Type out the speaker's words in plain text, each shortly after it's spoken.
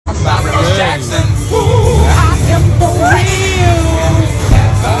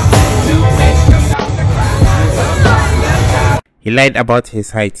He lied about his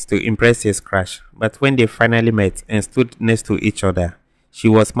height to impress his crush, but when they finally met and stood next to each other, she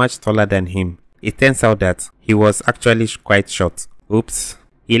was much taller than him. It turns out that he was actually quite short. Oops.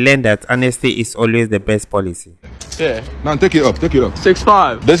 He learned that honesty is always the best policy. Yeah. Man, take it up, take it up.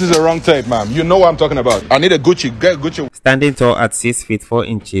 6'5". This is the wrong tape, man. You know what I'm talking about. I need a Gucci. Get Gucci. Standing tall at 6 feet 4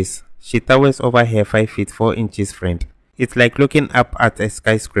 inches, she towers over her 5 feet 4 inches friend. It's like looking up at a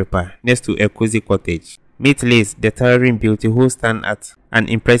skyscraper next to a cozy cottage. Meet Liz, the towering beauty who stands at an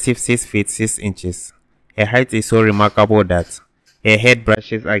impressive 6 feet 6 inches. Her height is so remarkable that her head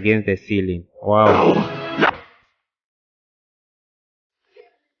brushes against the ceiling. Wow.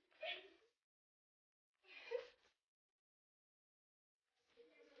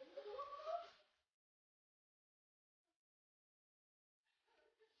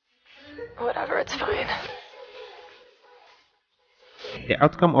 Whatever, it's fine. The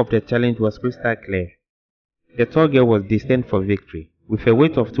outcome of the challenge was crystal clear. The tall girl was destined for victory. With a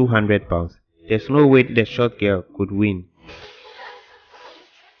weight of 200 pounds, there's no way the short girl could win.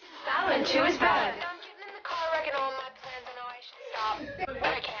 That one too is bad. I'm getting in the car wrecking all my plans. I know I should stop, but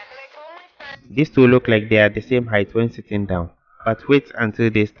I can't. And I told my friend. These two look like they are the same height when sitting down, but wait until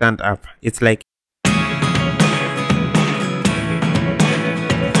they stand up. It's like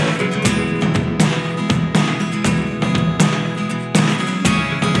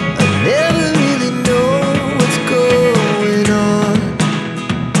Never really know what's going on.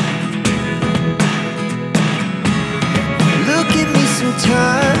 Look at me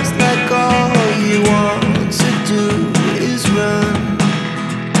sometimes like all you want to do is run.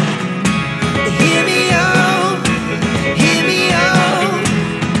 Hear me out, hear me out.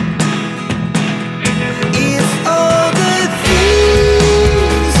 It's all the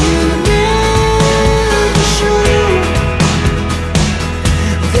things you never show.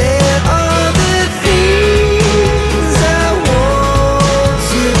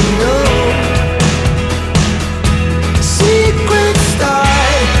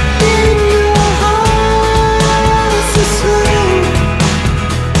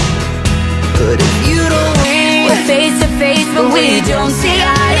 But we don't see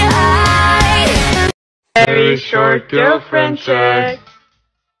eye to eye. Very short girlfriend check.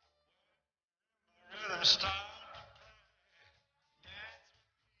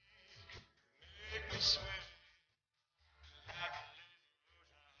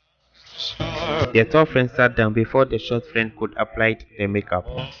 their tall friend sat down before the short friend could apply the makeup.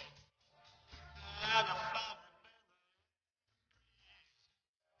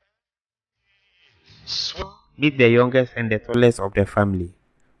 Meet the youngest and the tallest of the family,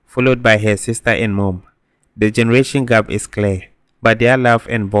 followed by her sister and mom. The generation gap is clear, but their love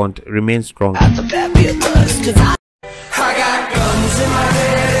and bond remain strong. I got guns in my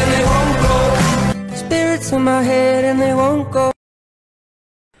head and they won't go. Spirits in my head and they won't go.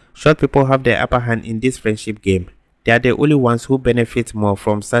 Short people have the upper hand in this friendship game. They are the only ones who benefit more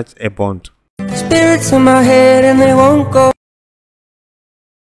from such a bond. Spirits in my head and they won't go.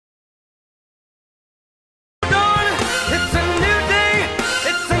 It's a new day,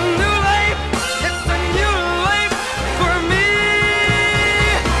 it's a new life, it's a new life for me,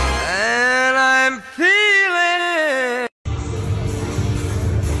 and I'm feeling it.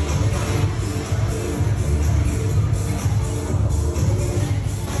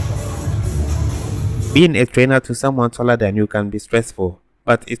 Being a trainer to someone taller than you can be stressful,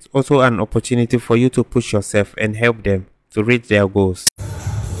 but it's also an opportunity for you to push yourself and help them to reach their goals.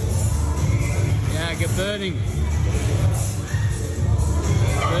 Yeah, get burning.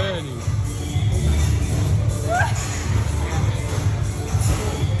 Burning.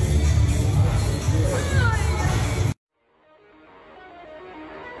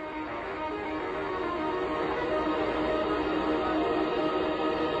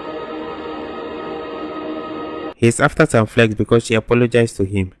 He's after some flex because she apologized to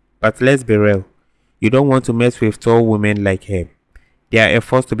him, but let's be real, you don't want to mess with tall women like her. They are a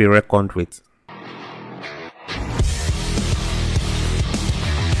force to be reckoned with.